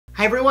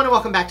Hi everyone and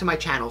welcome back to my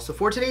channel. So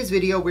for today's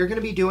video, we're going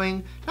to be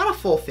doing, not a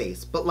full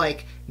face, but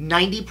like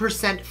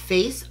 90%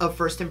 face of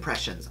first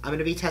impressions. I'm going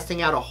to be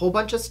testing out a whole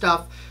bunch of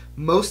stuff.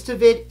 Most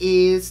of it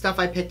is stuff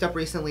I picked up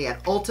recently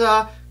at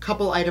Ulta.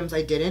 Couple items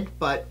I didn't,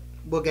 but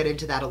we'll get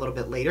into that a little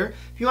bit later.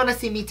 If you want to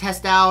see me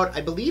test out,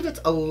 I believe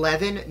it's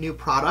 11 new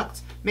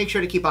products, make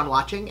sure to keep on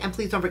watching. And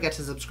please don't forget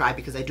to subscribe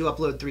because I do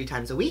upload 3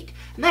 times a week.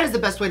 And that is the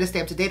best way to stay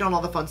up to date on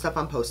all the fun stuff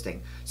I'm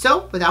posting.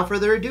 So without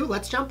further ado,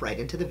 let's jump right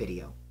into the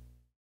video.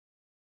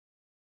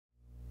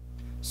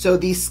 So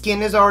the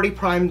skin is already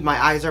primed, my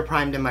eyes are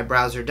primed, and my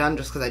brows are done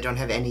just because I don't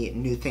have any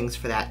new things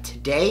for that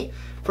today.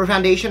 For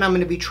foundation, I'm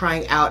going to be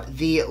trying out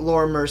the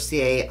Laura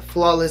Mercier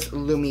Flawless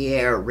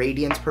Lumiere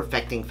Radiance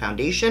Perfecting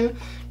Foundation.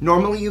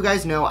 Normally, you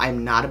guys know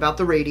I'm not about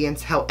the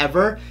radiance.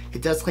 However,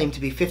 it does claim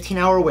to be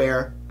 15-hour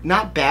wear.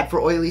 Not bad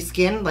for oily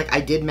skin. Like, I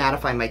did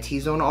mattify my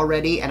T-zone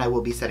already, and I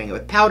will be setting it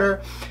with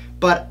powder.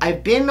 But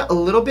I've been a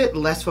little bit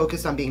less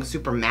focused on being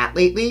super matte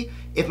lately.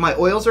 If my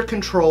oils are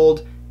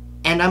controlled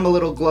and I'm a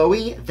little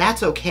glowy,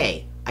 that's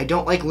okay. I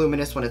don't like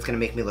luminous when it's going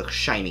to make me look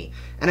shiny.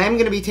 And I'm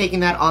going to be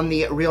taking that on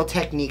the Real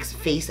Techniques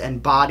Face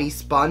and Body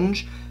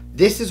Sponge.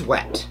 This is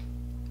wet.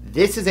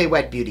 This is a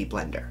wet beauty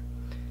blender.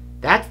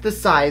 That's the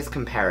size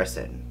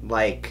comparison.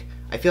 Like,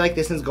 I feel like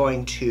this is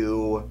going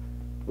to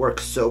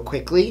work so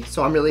quickly.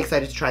 So I'm really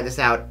excited to try this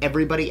out.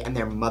 Everybody and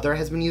their mother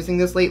has been using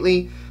this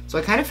lately. So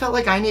I kind of felt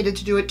like I needed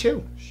to do it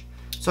too.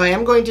 So I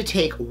am going to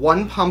take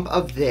 1 pump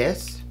of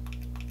this.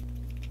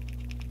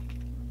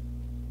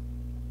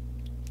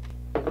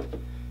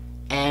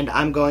 And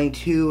I'm going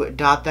to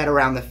dot that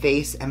around the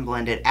face and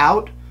blend it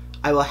out.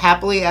 I will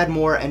happily add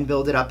more and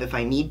build it up if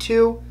I need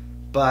to,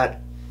 but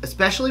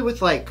especially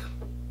with like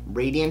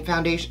radiant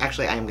foundation,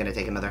 actually I am going to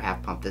take another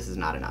half pump, this is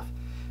not enough.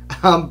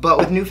 But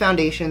with new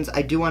foundations,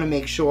 I do want to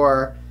make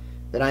sure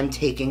that I'm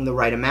taking the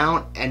right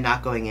amount and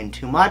not going in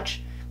too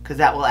much, because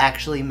that will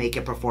actually make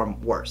it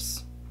perform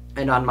worse.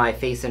 And on my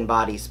face and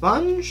body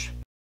sponge,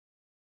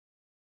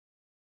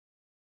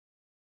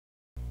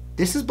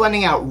 this is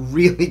blending out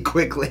really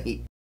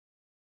quickly.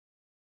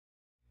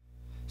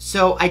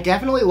 So I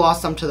definitely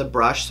lost some to the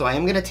brush, so I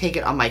am going to take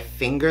it on my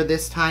finger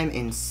this time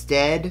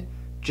instead,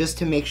 just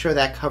to make sure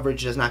that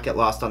coverage does not get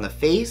lost on the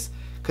face.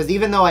 Because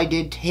even though I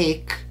did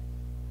take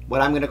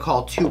what I'm going to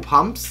call 2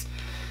 pumps,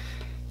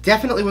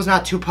 definitely was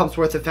not 2 pumps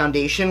worth of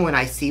foundation when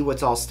I see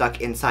what's all stuck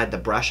inside the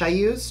brush I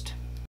used.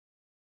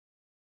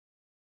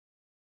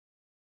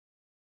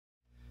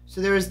 So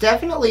there is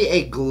definitely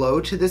a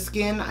glow to the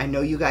skin. I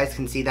know you guys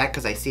can see that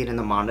because I see it in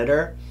the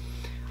monitor.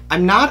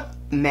 I'm not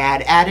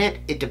mad at it.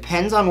 It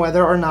depends on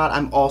whether or not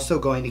I'm also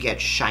going to get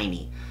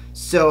shiny.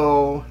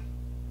 So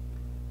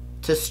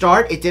to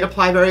start, it did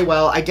apply very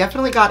well. I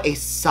definitely got a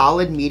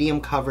solid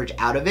medium coverage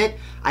out of it.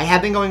 I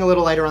have been going a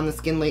little lighter on the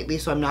skin lately,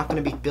 so I'm not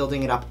going to be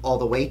building it up all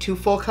the way to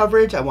full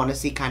coverage. I want to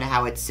see kind of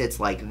how it sits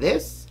like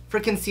this.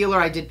 For concealer,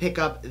 I did pick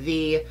up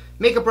the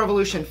Makeup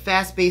Revolution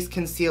Fast Base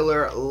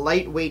Concealer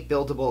Lightweight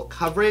Buildable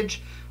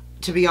Coverage.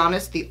 To be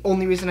honest, the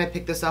only reason I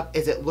picked this up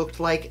is it looked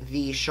like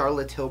the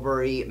Charlotte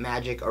Tilbury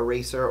Magic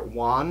Eraser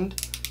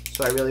Wand,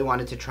 so I really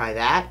wanted to try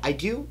that. I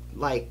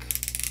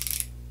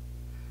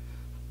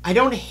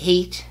don't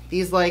hate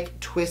these like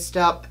twist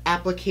up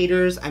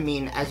applicators. I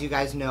mean, as you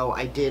guys know,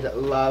 I did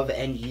love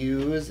and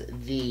use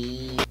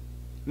the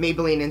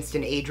Maybelline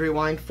Instant Age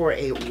Rewind for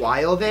a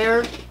while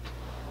there.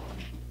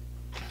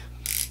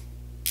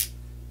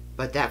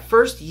 But that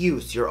first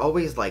use, you're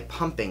always like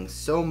pumping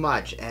so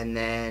much, and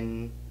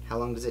then how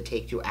long does it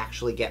take to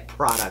actually get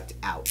product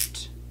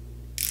out?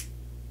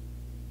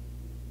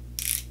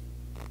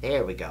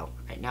 There we go. All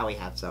right, now we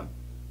have some.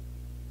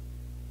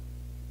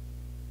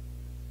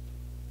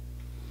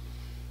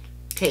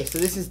 Okay, so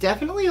this is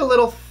definitely a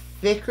little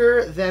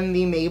thicker than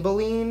the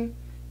Maybelline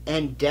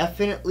and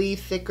definitely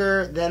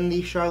thicker than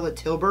the Charlotte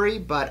Tilbury,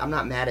 but I'm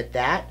not mad at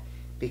that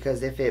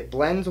because if it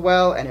blends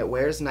well and it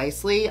wears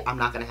nicely, I'm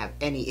not going to have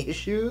any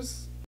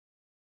issues.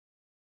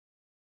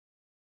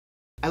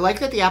 I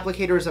like that the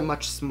applicator is a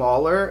much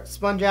smaller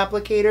sponge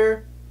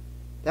applicator.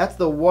 That's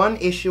the one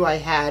issue I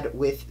had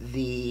with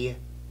the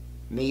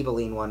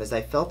Maybelline one, is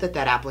I felt that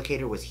that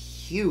applicator was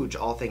huge,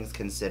 all things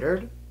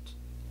considered.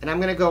 And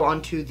I'm going to go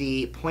onto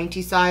the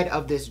pointy side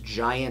of this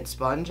giant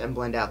sponge and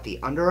blend out the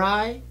under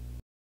eye.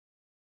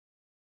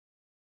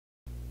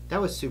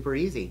 That was super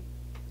easy.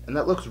 And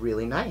that looks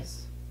really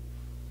nice.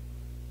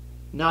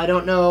 Now I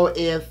don't know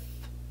if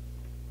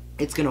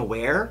it's going to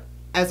wear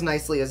as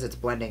nicely as it's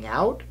blending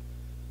out.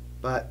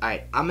 But,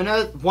 alright,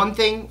 one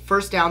thing,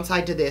 first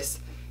downside to this,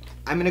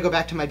 I'm going to go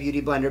back to my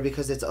Beauty Blender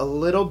because it's a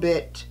little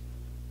bit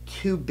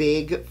too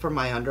big for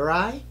my under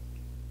eye.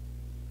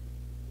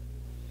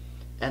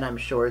 And I'm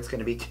sure it's going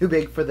to be too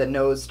big for the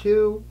nose,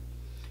 too.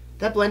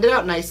 That blended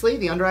out nicely.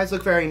 The under eyes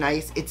look very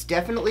nice. It's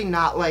definitely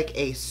not like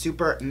a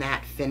super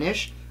matte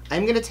finish.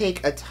 I'm going to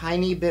take a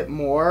tiny bit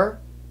more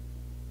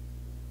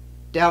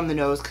down the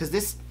nose because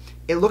this,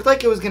 it looked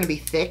like it was going to be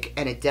thick,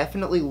 and it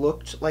definitely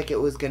looked like it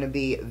was going to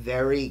be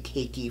very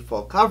cakey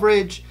full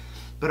coverage.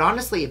 But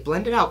honestly, it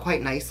blended out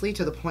quite nicely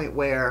to the point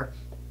where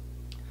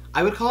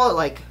I would call it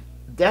like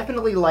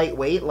Definitely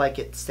lightweight like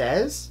it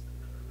says,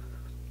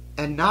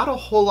 and not a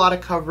whole lot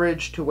of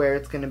coverage to where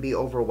it's going to be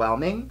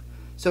overwhelming.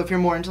 So if you're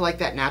more into like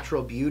that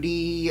natural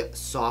beauty,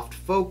 soft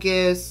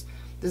focus,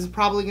 this is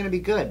probably going to be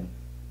good.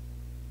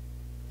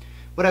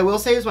 What I will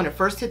say is when it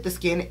first hit the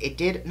skin, it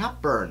did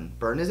not burn.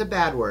 Burn is a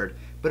bad word,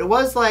 but it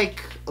was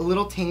like a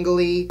little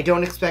tingly. I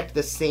don't expect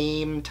the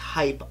same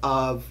type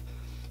of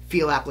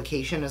feel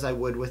application as I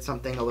would with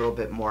something a little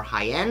bit more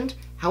high-end.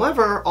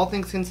 However, all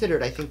things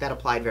considered, I think that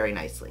applied very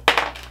nicely.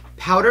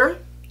 Powder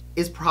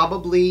is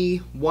probably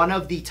one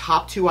of the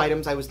top 2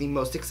 items I was the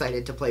most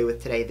excited to play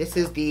with today. This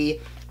is the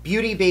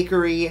Beauty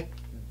Bakery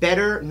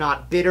Better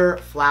Not Bitter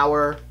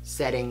Flower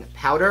Setting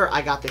Powder.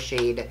 I got the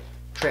shade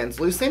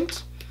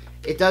Translucent.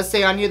 It does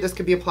say on here this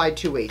could be applied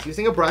 2 ways.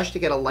 Using a brush to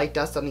get a light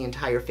dust on the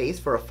entire face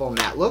for a full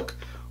matte look,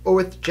 or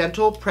with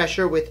gentle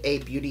pressure with a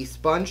beauty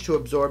sponge to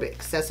absorb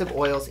excessive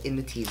oils in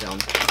the T-zone.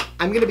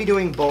 I'm going to be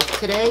doing both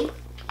today.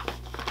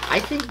 I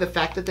think the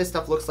fact that this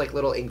stuff looks like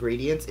little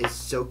ingredients is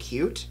so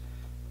cute.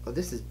 Oh,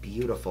 this is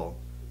beautiful.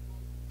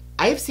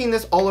 I have seen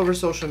this all over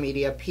social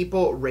media.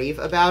 People rave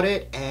about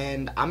it,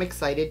 and I'm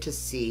excited to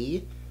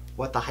see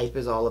what the hype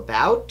is all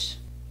about.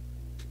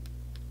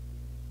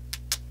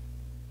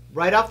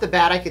 Right off the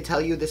bat, I could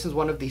tell you this is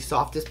one of the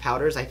softest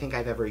powders I think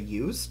I've ever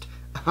used.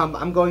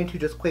 I'm going to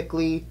just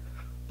quickly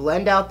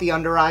blend out the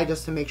under eye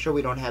just to make sure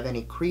we don't have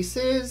any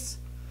creases.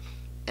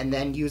 And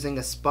then using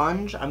a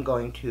sponge, I'm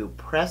going to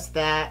press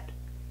that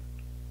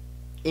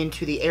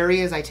into the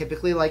areas I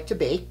typically like to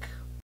bake.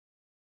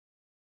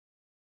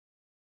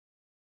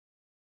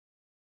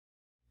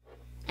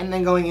 And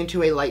then going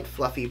into a light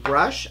fluffy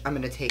brush, I'm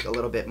going to take a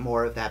little bit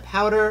more of that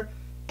powder,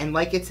 and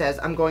like it says,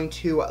 I'm going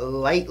to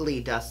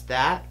lightly dust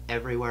that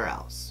everywhere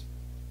else.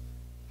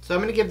 So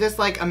I'm going to give this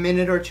like a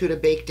minute or 2 to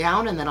bake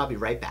down, and then I'll be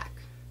right back.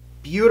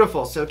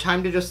 Beautiful, so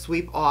time to just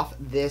sweep off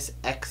this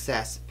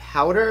excess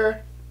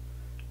powder.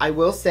 I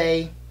will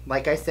say,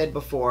 like I said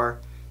before,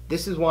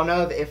 this is one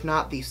of, if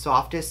not the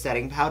softest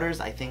setting powders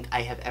I think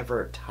I have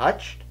ever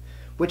touched,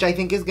 which I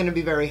think is going to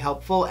be very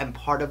helpful and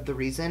part of the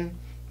reason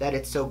that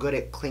it's so good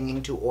at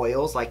clinging to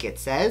oils like it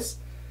says,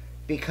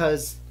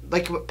 because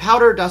like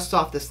powder dusts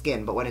off the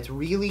skin, but when it's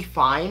really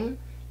fine,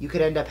 you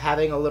could end up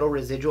having a little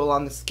residual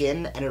on the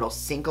skin and it'll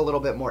sink a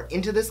little bit more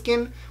into the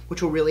skin,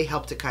 which will really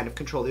help to kind of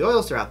control the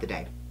oils throughout the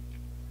day.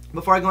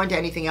 Before I go into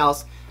anything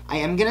else, I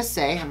am going to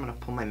say, I'm going to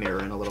pull my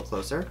mirror in a little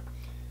closer,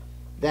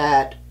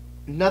 that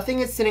nothing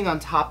is sitting on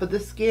top of the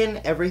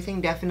skin.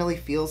 Everything definitely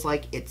feels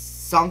like it's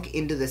sunk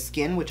into the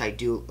skin, which I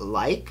do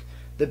like.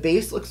 The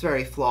base looks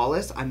very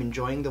flawless. I'm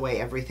enjoying the way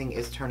everything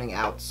is turning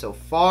out so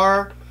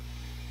far.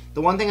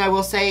 The one thing I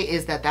will say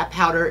is that that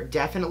powder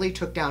definitely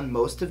took down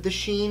most of the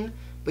sheen,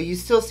 but you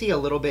still see a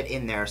little bit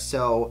in there.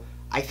 So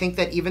I think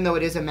that even though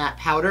it is a matte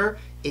powder,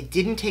 it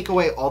didn't take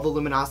away all the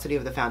luminosity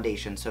of the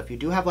foundation. So if you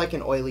do have like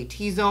an oily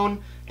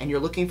T-zone and you're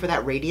looking for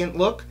that radiant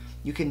look,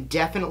 you can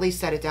definitely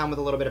set it down with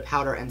a little bit of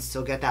powder and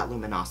still get that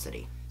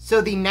luminosity.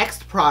 So the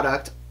next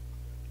product,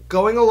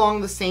 going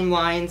along the same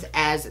lines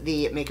as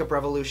the Makeup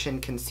Revolution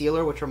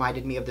Concealer, which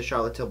reminded me of the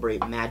Charlotte Tilbury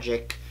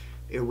Magic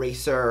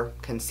Eraser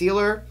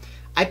Concealer,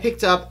 I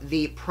picked up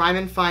the Prime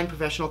and Fine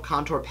Professional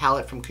Contour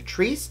Palette from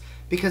Catrice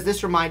because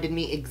this reminded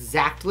me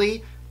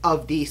exactly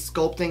of the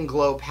Sculpting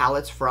Glow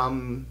palettes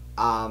from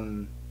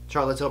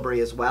Charlotte Tilbury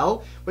as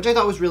well, which I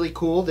thought was really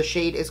cool. The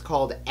shade is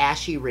called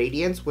Ashy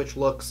Radiance, which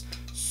looks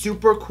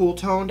super cool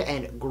toned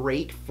and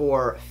great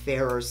for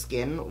fairer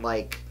skin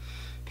like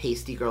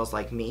pasty girls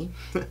like me.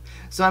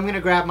 So I'm going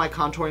to grab my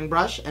contouring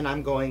brush and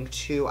I'm going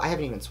to, I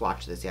haven't even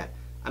swatched this yet,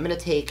 I'm going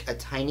to take a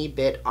tiny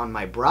bit on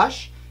my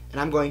brush and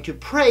I'm going to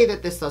pray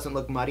that this doesn't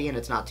look muddy and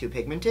it's not too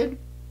pigmented.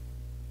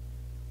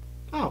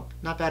 Oh,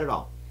 not bad at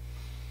all.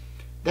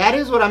 That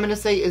is what I'm going to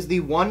say is the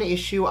one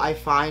issue I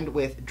find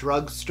with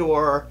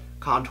drugstore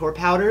contour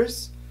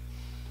powders.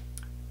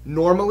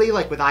 Normally,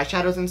 like with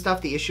eyeshadows and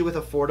stuff, the issue with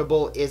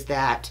affordable is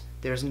that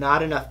there's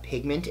not enough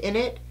pigment in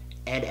it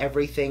and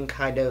everything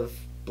kind of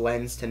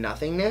blends to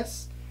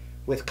nothingness.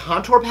 With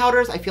contour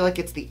powders, I feel like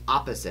it's the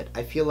opposite.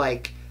 I feel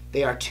like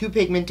they are too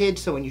pigmented,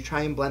 so when you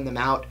try and blend them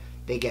out,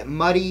 they get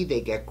muddy,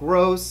 they get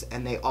gross,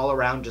 and they all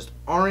around just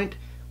aren't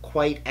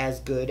quite as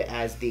good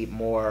as the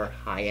more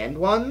high-end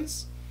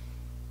ones.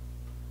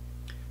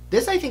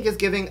 This, I think, is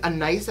giving a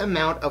nice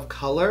amount of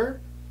color.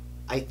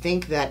 I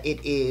think that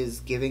it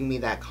is giving me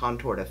that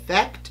contoured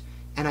effect,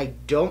 and I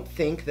don't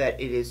think that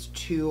it is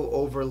too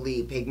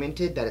overly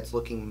pigmented that it's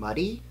looking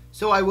muddy.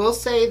 So I will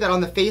say that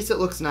on the face it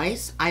looks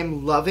nice.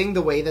 I'm loving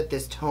the way that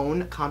this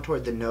tone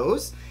contoured the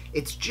nose.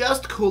 It's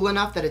just cool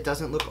enough that it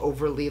doesn't look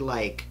overly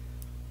like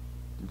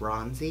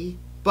bronzy,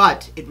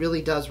 but it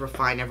really does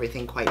refine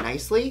everything quite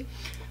nicely.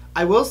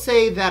 I will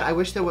say that I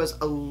wish there was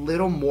a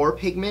little more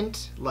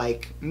pigment,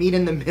 like meet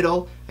in the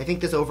middle. I think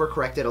this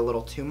overcorrected a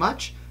little too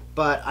much,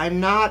 but I'm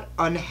not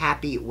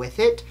unhappy with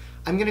it.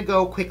 I'm going to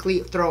go quickly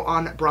throw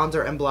on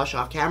bronzer and blush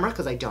off camera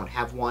because I don't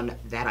have one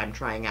that I'm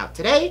trying out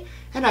today,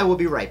 and I will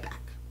be right back.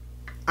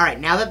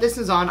 Alright, now that this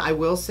is on, I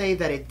will say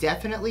that it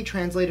definitely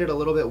translated a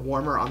little bit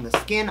warmer on the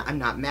skin. I'm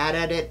not mad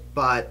at it,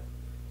 but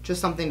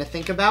just something to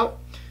think about.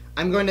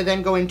 I'm going to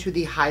then go into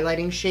the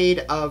highlighting shade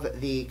of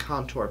the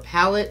contour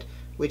palette,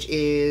 which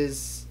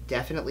is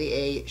definitely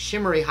a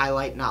shimmery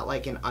highlight, not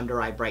like an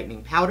under eye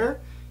brightening powder.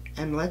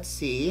 And let's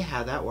see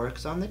how that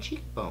works on the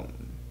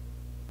cheekbone.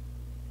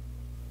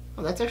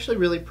 Oh, that's actually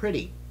really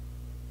pretty.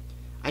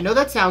 I know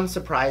that sounds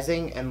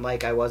surprising and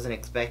like I wasn't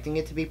expecting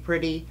it to be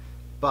pretty,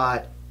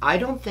 but I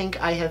don't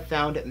think I have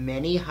found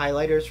many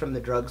highlighters from the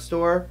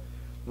drugstore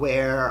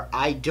where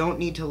I don't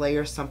need to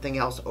layer something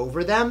else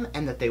over them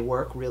and that they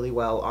work really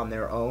well on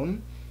their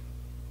own.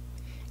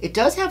 It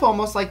does have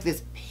almost like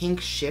this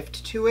pink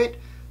shift to it,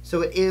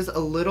 so it is a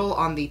little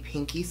on the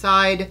pinky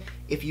side.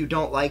 If you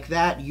don't like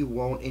that, you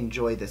won't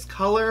enjoy this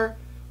color,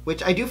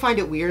 which I do find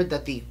it weird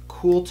that the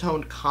cool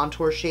toned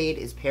contour shade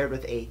is paired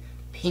with a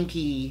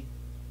pinky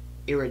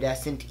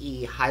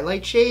iridescent-y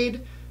highlight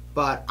shade,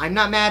 but I'm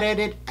not mad at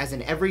it. As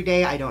an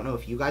everyday, I don't know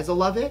if you guys will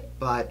love it,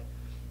 but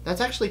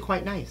that's actually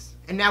quite nice.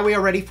 And now we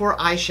are ready for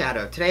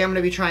eyeshadow. Today I'm going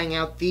to be trying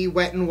out the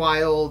Wet n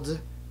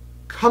Wild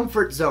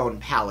Comfort Zone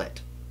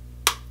palette.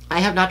 I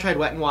have not tried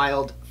Wet n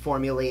Wild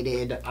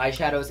formulated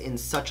eyeshadows in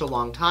such a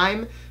long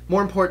time.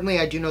 More importantly,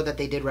 I do know that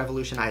they did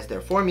revolutionize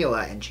their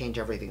formula and change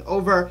everything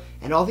over,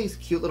 and all these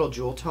cute little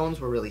jewel tones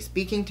were really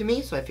speaking to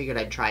me, so I figured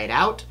I'd try it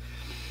out.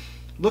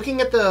 Looking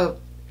at the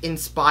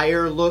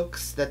Inspire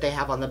looks that they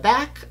have on the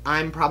back,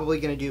 I'm probably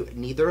going to do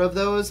neither of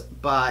those,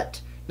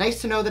 but nice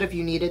to know that if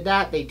you needed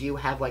that, they do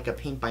have like a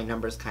paint by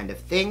numbers kind of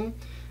thing.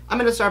 I'm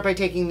going to start by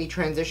taking the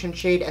transition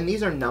shade, and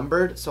these are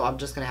numbered, so I'm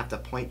just going to have to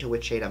point to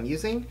which shade I'm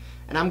using,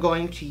 and I'm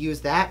going to use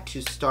that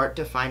to start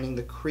defining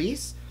the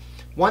crease.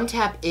 One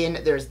tap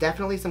in, there's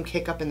definitely some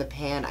kick up in the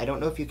pan. I don't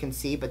know if you can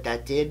see, but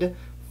that did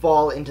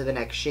fall into the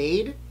next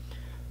shade.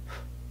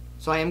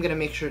 So I am going to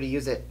make sure to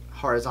use it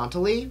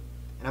horizontally,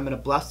 and I'm going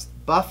to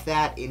buff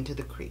that into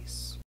the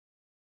crease.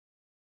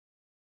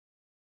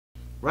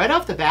 Right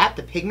off the bat,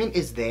 the pigment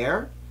is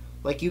there.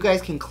 Like you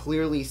guys can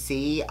clearly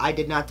see, I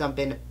did not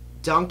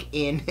dunk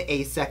in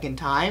a second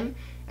time,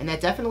 and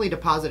that definitely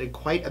deposited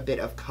quite a bit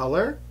of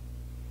color.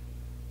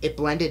 It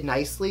blended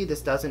nicely.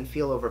 This doesn't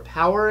feel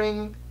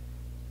overpowering.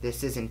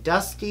 This isn't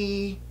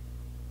dusty.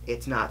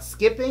 It's not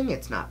skipping.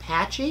 It's not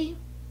patchy.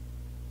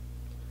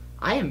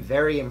 I am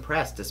very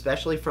impressed,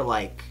 especially for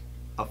like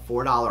a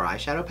 $4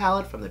 eyeshadow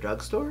palette from the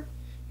drugstore.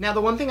 Now,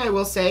 the one thing I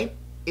will say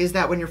is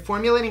that when you're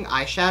formulating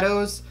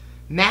eyeshadows,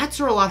 mattes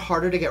are a lot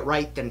harder to get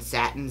right than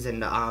satins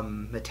and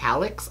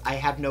metallics. I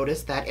have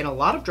noticed that in a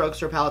lot of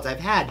drugstore palettes I've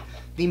had,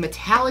 the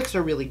metallics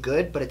are really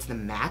good, but it's the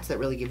mattes that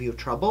really give you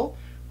trouble.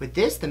 With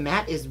this, the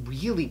matte is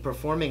really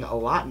performing a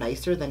lot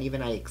nicer than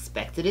even I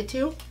expected it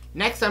to.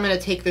 Next, I'm going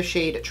to take the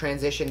shade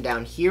Transition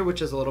down here,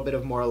 which is a little bit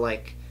of more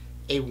like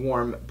a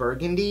warm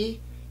burgundy,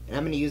 and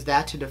I'm going to use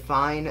that to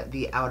define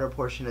the outer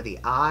portion of the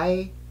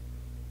eye.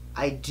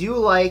 I do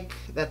like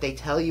that they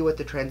tell you what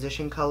the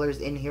transition colors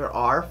in here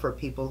are for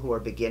people who are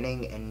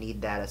beginning and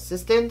need that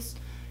assistance.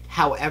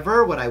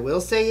 However, what I will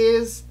say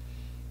is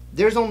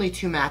there's only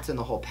two mattes in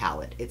the whole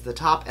palette. It's the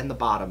top and the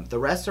bottom. The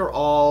rest are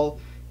all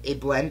a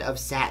blend of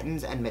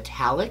satins and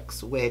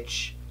metallics,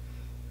 which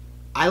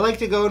I like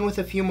to go in with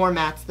a few more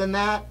mattes than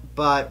that,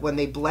 but when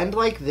they blend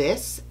like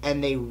this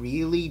and they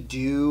really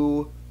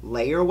do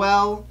layer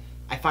well,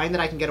 I find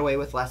that I can get away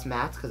with less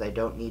mattes because I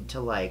don't need to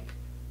like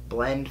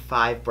blend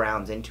 5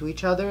 browns into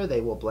each other.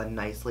 They will blend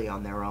nicely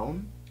on their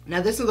own.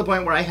 Now this is the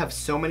point where I have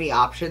so many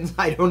options,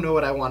 I don't know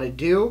what I want to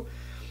do.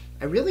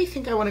 I really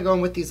think I want to go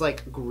in with these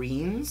like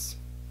greens.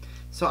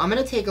 So I'm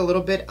going to take a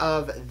little bit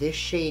of this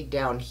shade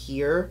down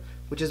here,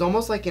 which is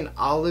almost like an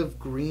olive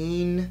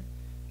green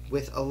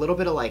with a little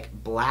bit of like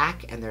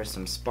black, and there's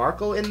some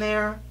sparkle in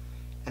there.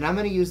 And I'm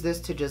going to use this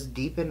to just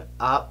deepen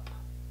up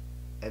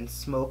and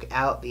smoke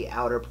out the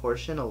outer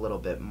portion a little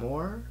bit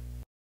more.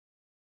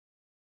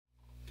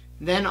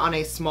 Then on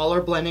a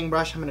smaller blending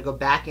brush, I'm going to go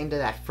back into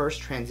that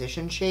first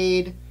transition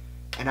shade,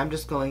 and I'm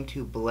just going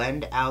to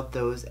blend out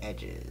those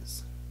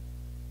edges.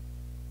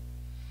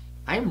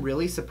 I am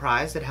really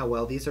surprised at how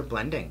well these are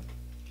blending.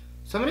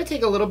 So I'm going to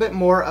take a little bit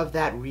more of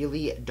that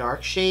really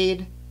dark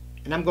shade,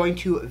 and I'm going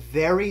to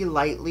very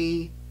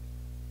lightly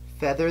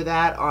feather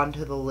that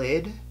onto the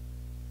lid,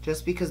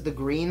 just because the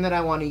green that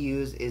I want to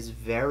use is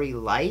very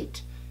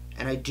light,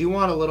 and I do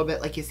want a little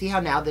bit, like you see how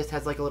now this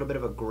has like a little bit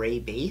of a gray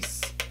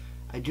base?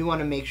 I do want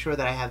to make sure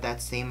that I have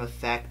that same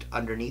effect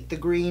underneath the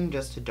green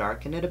just to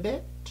darken it a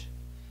bit.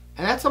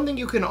 And that's something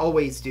you can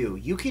always do.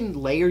 You can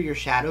layer your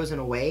shadows in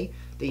a way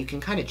that you can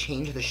kind of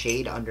change the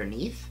shade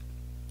underneath.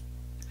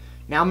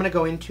 Now I'm going to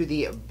go into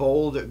the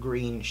bold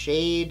green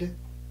shade,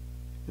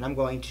 and I'm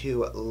going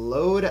to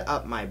load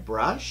up my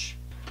brush.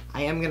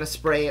 I am going to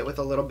spray it with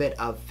a little bit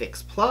of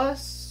Fix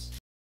Plus.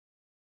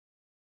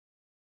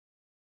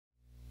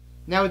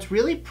 Now it's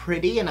really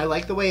pretty and I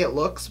like the way it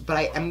looks, but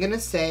I am going to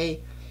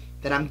say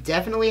that I'm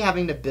definitely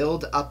having to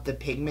build up the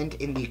pigment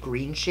in the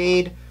green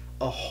shade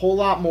a whole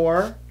lot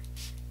more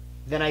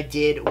than I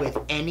did with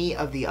any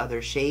of the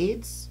other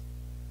shades.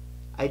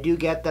 I do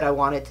get that I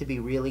want it to be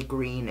really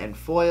green and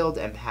foiled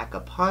and pack a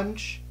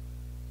punch,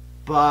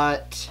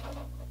 but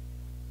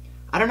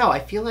I don't know, I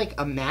feel like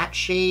a matte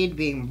shade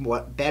being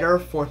better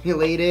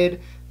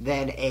formulated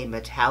than a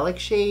metallic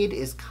shade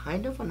is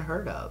kind of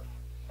unheard of.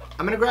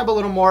 I'm going to grab a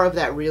little more of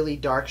that really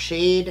dark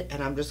shade,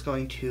 and I'm just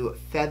going to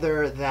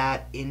feather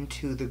that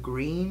into the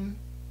green,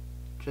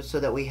 just so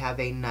that we have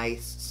a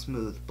nice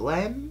smooth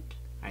blend.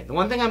 Alright, the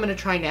one thing I'm going to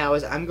try now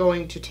is I'm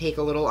going to take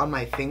a little on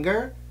my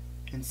finger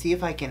and see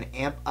if I can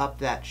amp up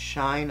that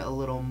shine a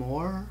little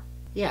more.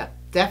 Yeah,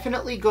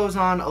 definitely goes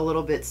on a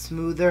little bit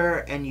smoother,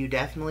 and you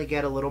definitely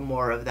get a little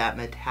more of that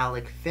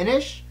metallic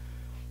finish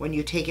when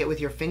you take it with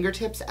your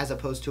fingertips as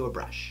opposed to a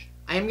brush.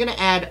 I am going to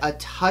add a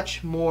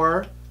touch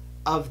more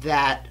of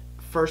that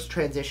first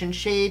transition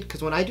shade,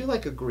 because when I do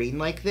like a green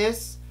like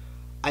this,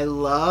 I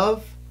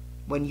love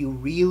when you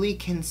really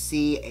can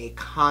see a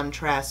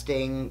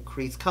contrasting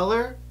crease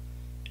color,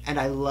 and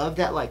I love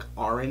that like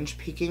orange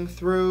peeking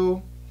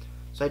through.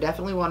 So I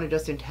definitely want to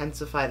just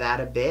intensify that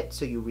a bit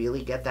so you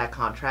really get that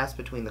contrast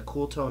between the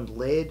cool toned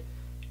lid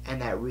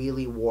and that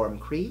really warm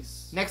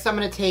crease. Next, I'm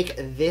going to take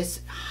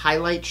this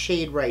highlight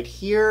shade right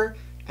here,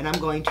 and I'm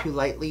going to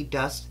lightly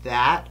dust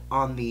that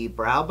on the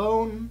brow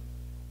bone.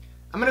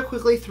 I'm going to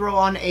quickly throw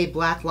on a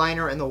black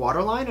liner in the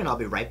waterline, and I'll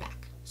be right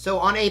back. So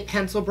on a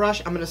pencil brush,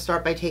 I'm going to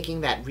start by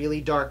taking that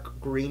really dark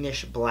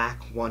greenish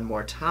black one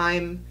more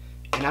time,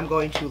 and I'm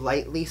going to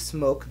lightly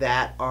smoke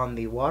that on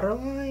the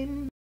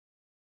waterline.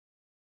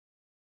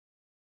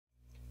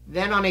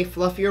 Then on a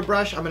fluffier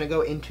brush, I'm going to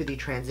go into the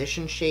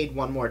transition shade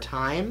one more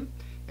time,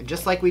 and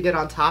just like we did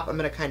on top, I'm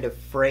going to kind of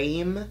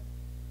frame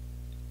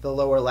the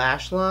lower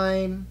lash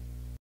line.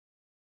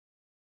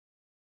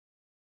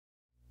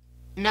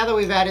 Now that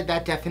we've added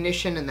that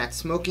definition and that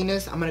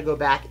smokiness, I'm going to go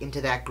back into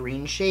that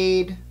green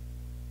shade.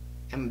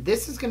 And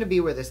this is going to be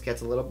where this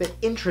gets a little bit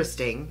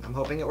interesting. I'm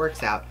hoping it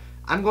works out.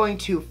 I'm going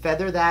to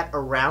feather that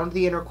around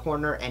the inner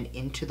corner and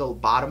into the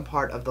bottom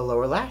part of the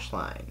lower lash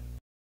line.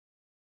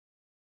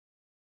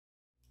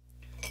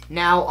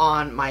 Now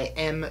on my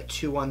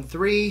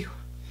M213,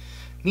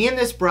 me and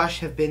this brush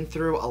have been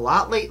through a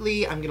lot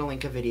lately. I'm going to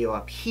link a video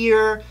up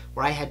here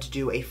where I had to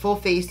do a full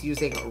face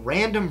using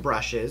random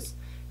brushes.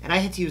 And I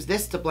had to use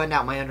this to blend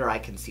out my under eye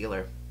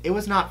concealer. It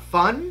was not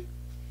fun,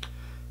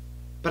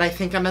 but I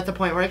think I'm at the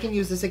point where I can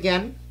use this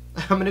again.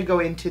 I'm going to go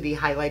into the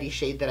highlighty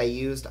shade that I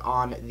used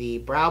on the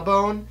brow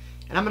bone,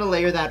 and I'm going to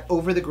layer that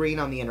over the green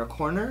on the inner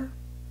corner.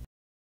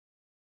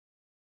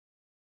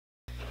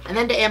 And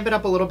then to amp it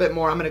up a little bit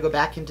more, I'm going to go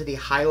back into the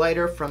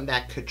highlighter from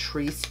that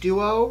Catrice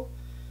duo,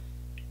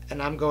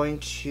 and I'm going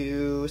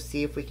to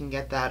see if we can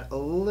get that a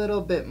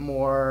little bit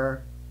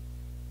more,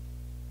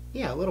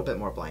 yeah, a little bit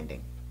more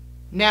blinding.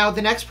 Now,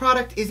 the next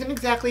product isn't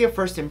exactly a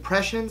first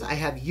impressions. I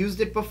have used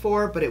it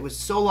before, but it was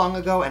so long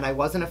ago and I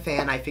wasn't a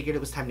fan, I figured it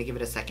was time to give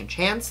it a second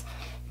chance.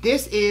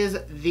 This is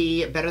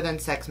the Better Than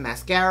Sex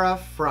Mascara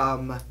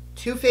from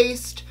Too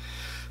Faced.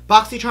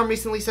 BoxyCharm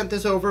recently sent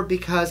this over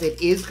because it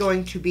is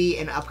going to be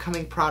an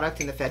upcoming product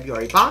in the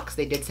February box.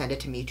 They did send it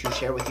to me to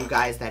share with you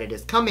guys that it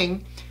is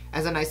coming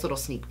as a nice little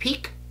sneak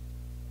peek.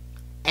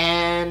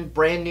 And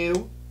brand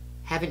new.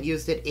 Haven't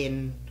used it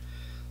in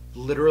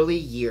literally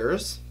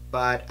years.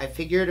 But I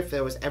figured if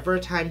there was ever a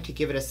time to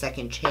give it a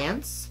second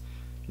chance,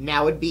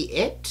 now would be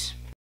it.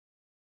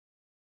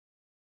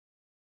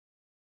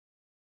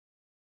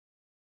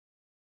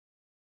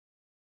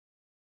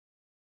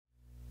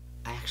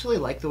 I actually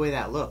like the way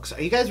that looks.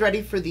 Are you guys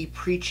ready for the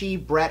preachy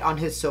Brett on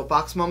his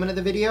soapbox moment of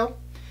the video?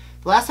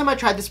 The last time I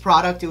tried this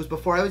product, it was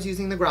before I was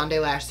using the Grande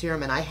Lash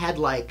Serum, and I had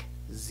like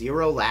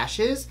 0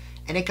 lashes,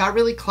 and it got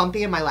really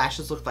clumpy and my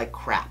lashes looked like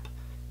crap.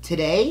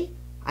 Today,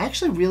 I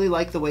actually really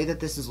like the way that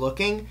this is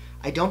looking.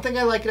 I don't think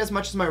I like it as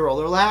much as my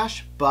roller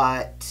lash,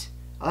 but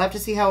I'll have to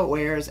see how it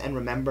wears and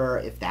remember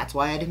if that's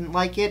why I didn't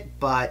like it,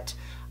 but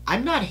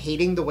I'm not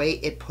hating the way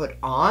it put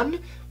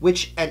on,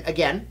 which, and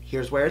again,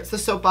 here's where it's the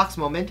soapbox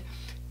moment.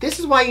 This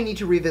is why you need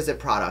to revisit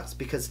products,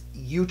 because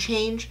you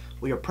change,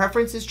 your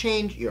preferences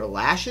change, your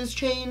lashes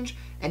change,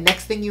 and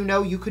next thing you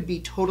know, you could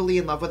be totally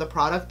in love with a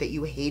product that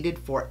you hated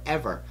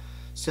forever.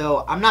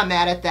 So I'm not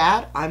mad at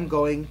that. I'm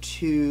going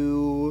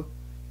to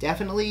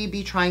definitely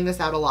be trying this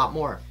out a lot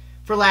more.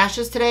 For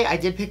lashes today, I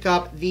did pick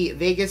up the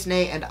Vegas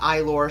Nay and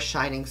Eylure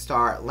Shining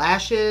Star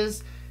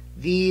lashes.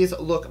 These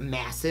look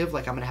massive,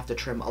 like I'm going to have to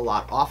trim a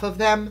lot off of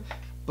them,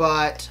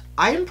 but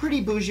I am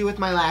pretty bougie with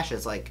my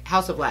lashes, like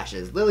House of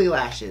Lashes, Lily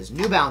Lashes,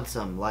 New Bounce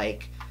 'em.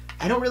 Like,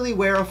 I don't really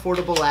wear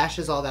affordable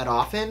lashes all that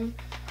often,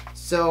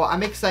 so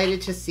I'm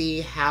excited to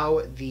see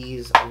how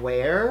these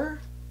wear.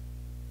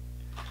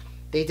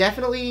 They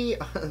definitely,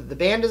 the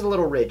band is a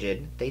little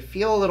rigid, they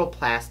feel a little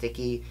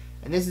plasticky,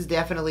 and this is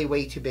definitely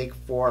way too big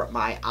for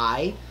my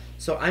eye.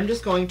 So I'm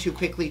just going to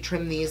quickly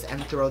trim these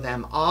and throw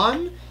them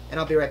on, and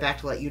I'll be right back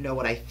to let you know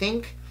what I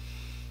think.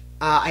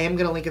 I am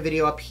going to link a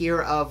video up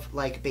here of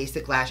like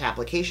basic lash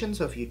application,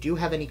 so if you do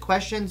have any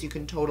questions, you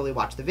can totally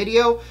watch the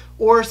video,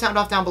 or sound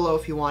off down below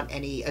if you want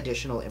any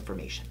additional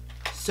information.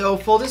 So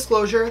full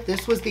disclosure,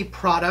 this was the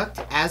product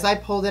as I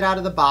pulled it out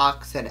of the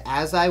box and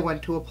as I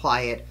went to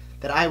apply it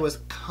that I was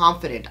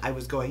confident I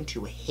was going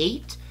to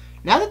hate.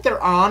 Now that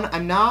they're on,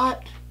 I'm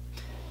not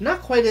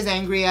not quite as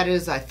angry at it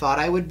as I thought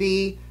I would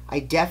be. I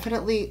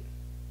definitely,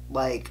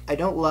 like, I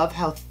don't love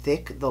how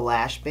thick the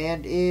lash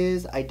band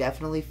is. I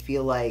definitely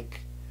feel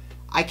like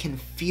I can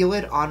feel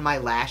it on my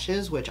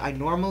lashes, which I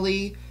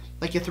normally,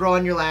 like, you throw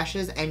on your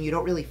lashes and you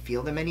don't really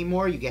feel them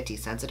anymore. You get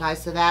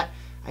desensitized to that.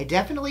 I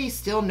definitely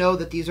still know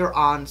that these are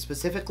on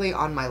specifically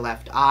on my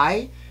left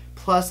eye.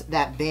 Plus,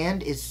 that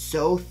band is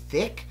so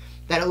thick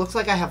that it looks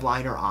like I have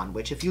liner on,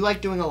 which if you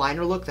like doing a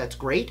liner look, that's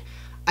great.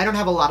 I don't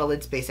have a lot of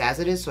lid space as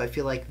it is, so I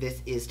feel like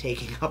this is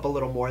taking up a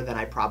little more than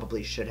I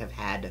probably should have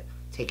had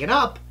taken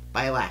up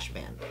by a lash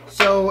band.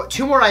 So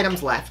 2 more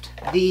items left.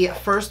 The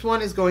first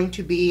one is going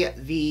to be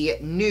the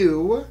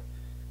new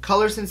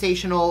Color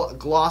Sensational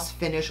Gloss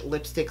Finish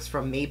lipsticks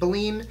from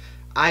Maybelline.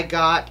 I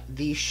got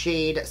the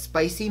shade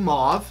Spicy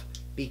Mauve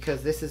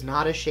because this is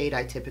not a shade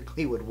I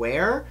typically would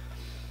wear.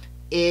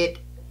 It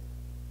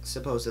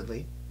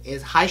supposedly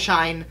is high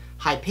shine,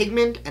 high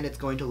pigment, and it's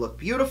going to look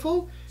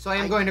beautiful. So I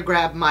am going to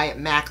grab my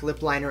MAC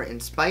lip liner in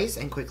Spice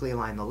and quickly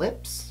line the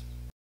lips.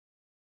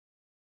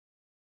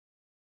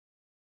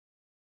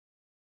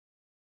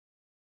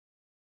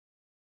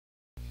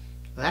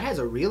 That has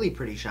a really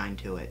pretty shine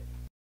to it.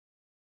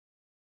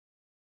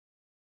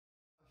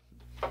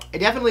 I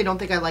definitely don't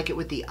think I like it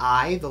with the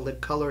eye. The lip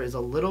color is a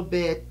little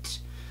bit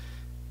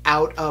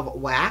out of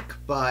whack,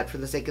 but for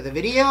the sake of the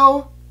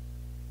video,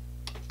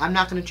 I'm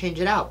not going to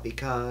change it out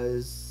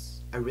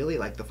because I really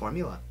like the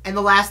formula. And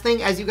the last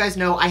thing, as you guys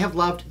know, I have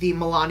loved the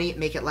Milani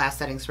Make It Last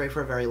setting spray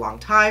for a very long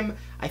time.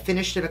 I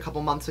finished it a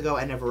couple months ago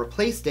and never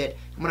replaced it.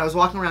 And when I was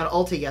walking around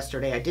Ulta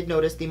yesterday, I did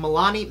notice the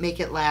Milani Make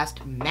It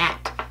Last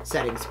Matte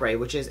setting spray,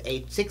 which is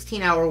a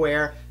 16-hour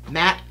wear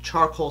matte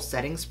charcoal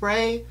setting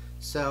spray.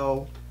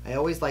 So I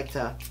always like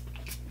to...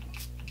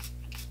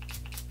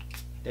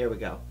 There we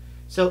go.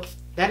 So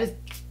that is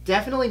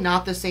definitely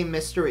not the same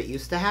mister it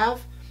used to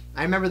have.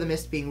 I remember the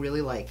mist being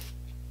really, like,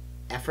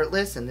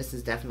 effortless, and this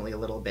is definitely a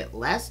little bit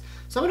less.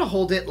 So I'm going to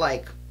hold it,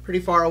 like, pretty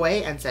far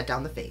away and set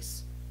down the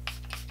face.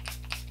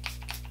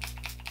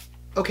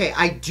 Okay,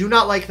 I do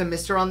not like the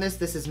mister on this.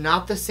 This is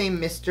not the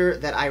same mister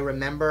that I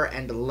remember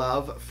and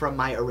love from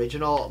my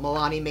original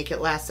Milani Make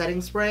It Last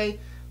setting spray.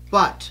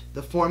 But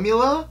the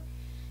formula,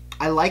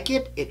 I like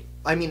it. It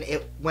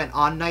went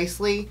on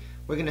nicely.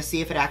 We're going to see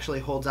if it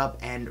actually holds up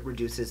and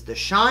reduces the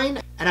shine.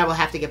 And I will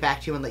have to get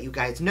back to you and let you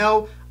guys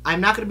know. I'm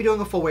not going to be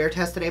doing a full wear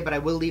test today, but I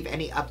will leave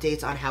any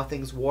updates on how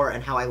things wore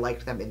and how I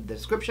liked them in the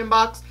description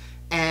box.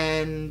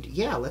 And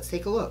yeah, let's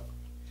take a look.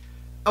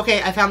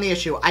 Okay, I found the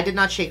issue. I did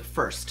not shake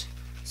first.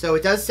 So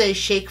it does say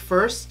shake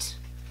first.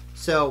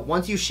 So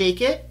once you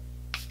shake it,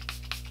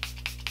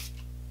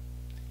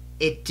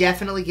 it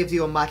definitely gives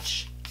you a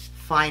much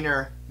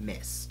finer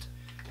mist.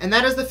 And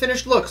that is the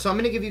finished look. So I'm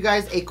going to give you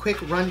guys a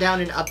quick rundown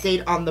and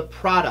update on the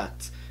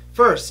product.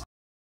 First,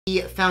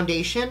 the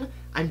foundation.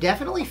 I'm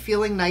definitely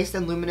feeling nice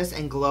and luminous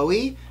and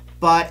glowy,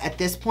 but at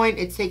this point,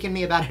 it's taken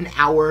me about an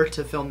hour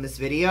to film this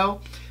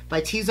video. My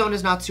T-zone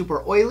is not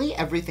super oily.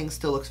 Everything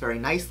still looks very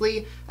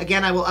nicely.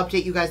 Again, I will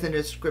update you guys in the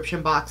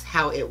description box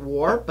how it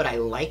wore, but I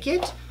like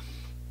it.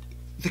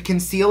 The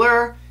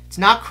concealer, it's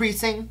not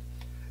creasing.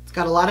 It's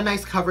got a lot of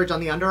nice coverage on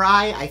the under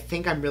eye. I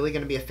think I'm really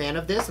going to be a fan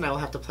of this, and I will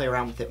have to play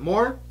around with it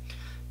more.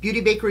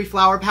 Beauty Bakery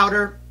Flour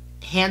Powder,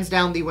 hands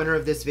down the winner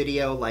of this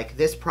video. Like,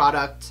 this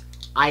product,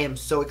 I am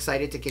so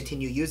excited to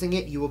continue using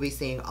it. You will be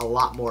seeing a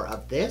lot more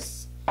of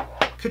this.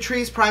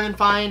 Catrice Prime and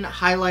Fine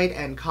Highlight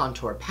and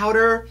Contour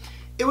Powder.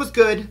 It was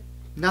good.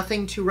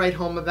 Nothing to write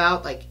home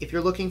about. Like, if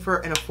you're looking for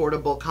an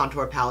affordable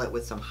contour palette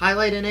with some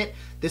highlight in it,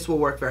 this will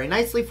work very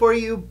nicely for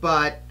you,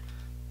 but,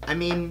 I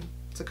mean,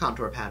 it's a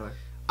contour powder.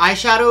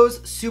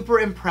 Eyeshadows, super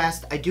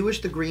impressed. I do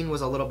wish the green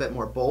was a little bit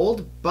more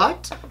bold,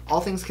 but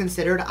all things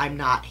considered, I'm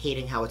not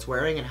hating how it's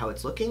wearing and how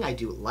it's looking. I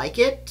do like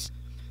it.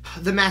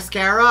 The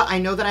mascara, I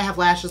know that I have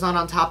lashes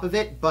on top of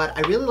it, but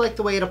I really like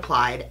the way it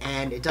applied,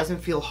 and it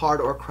doesn't feel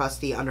hard or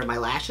crusty under my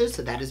lashes,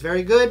 so that is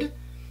very good.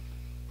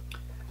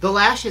 The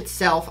lash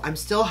itself, I'm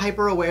still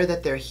hyper aware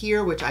that they're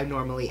here, which I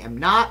normally am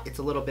not. It's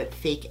a little bit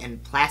fake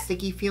and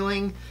plasticky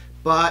feeling,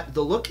 but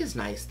the look is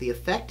nice. The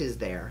effect is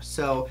there.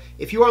 So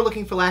if you are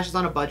looking for lashes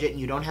on a budget and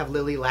you don't have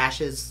Lily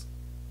Lashes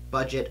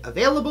budget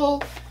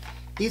available,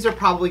 these are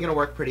probably going to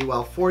work pretty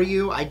well for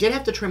you. I did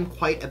have to trim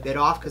quite a bit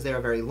off because they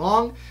are very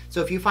long.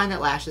 So if you find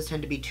that lashes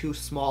tend to be too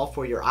small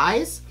for your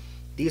eyes,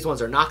 these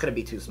ones are not going to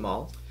be too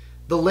small.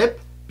 The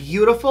lip,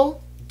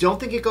 beautiful. Don't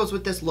think it goes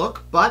with this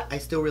look, but I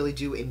still really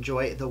do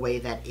enjoy the way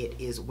that it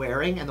is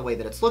wearing and the way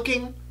that it's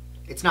looking.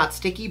 It's not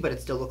sticky, but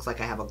it still looks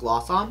like I have a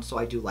gloss on, so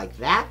I do like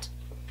that.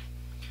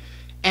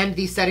 And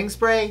the setting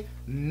spray,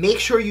 make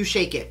sure you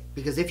shake it,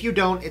 because if you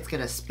don't, it's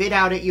going to spit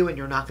out at you and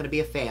you're not going to be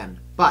a fan.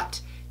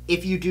 But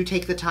if you do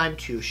take the time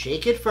to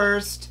shake it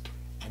first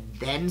and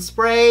then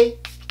spray,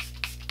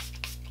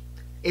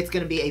 it's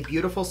going to be a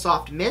beautiful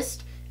soft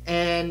mist.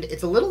 And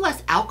it's a little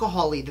less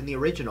alcohol-y than the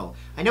original.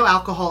 I know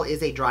alcohol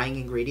is a drying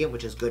ingredient,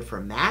 which is good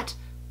for matte,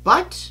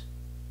 but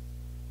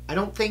I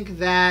don't think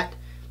that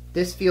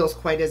this feels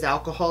quite as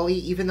alcohol-y,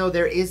 even though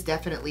there is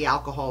definitely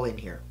alcohol in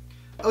here.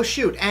 Oh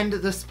shoot, and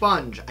the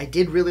sponge. I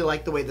did really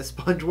like the way the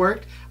sponge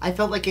worked. I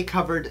felt like it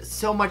covered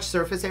so much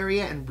surface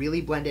area and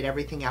really blended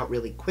everything out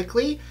really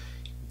quickly.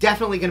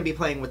 Definitely going to be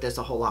playing with this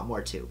a whole lot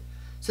more too.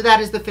 So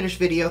that is the finished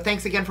video.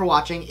 Thanks again for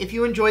watching. If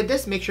you enjoyed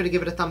this, make sure to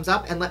give it a thumbs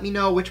up and let me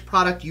know which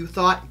product you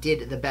thought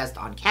did the best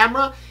on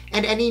camera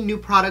and any new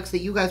products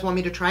that you guys want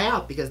me to try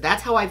out, because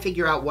that's how I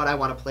figure out what I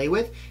want to play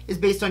with, is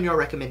based on your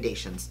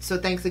recommendations. So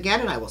thanks again,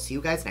 and I will see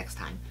you guys next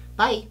time.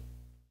 Bye!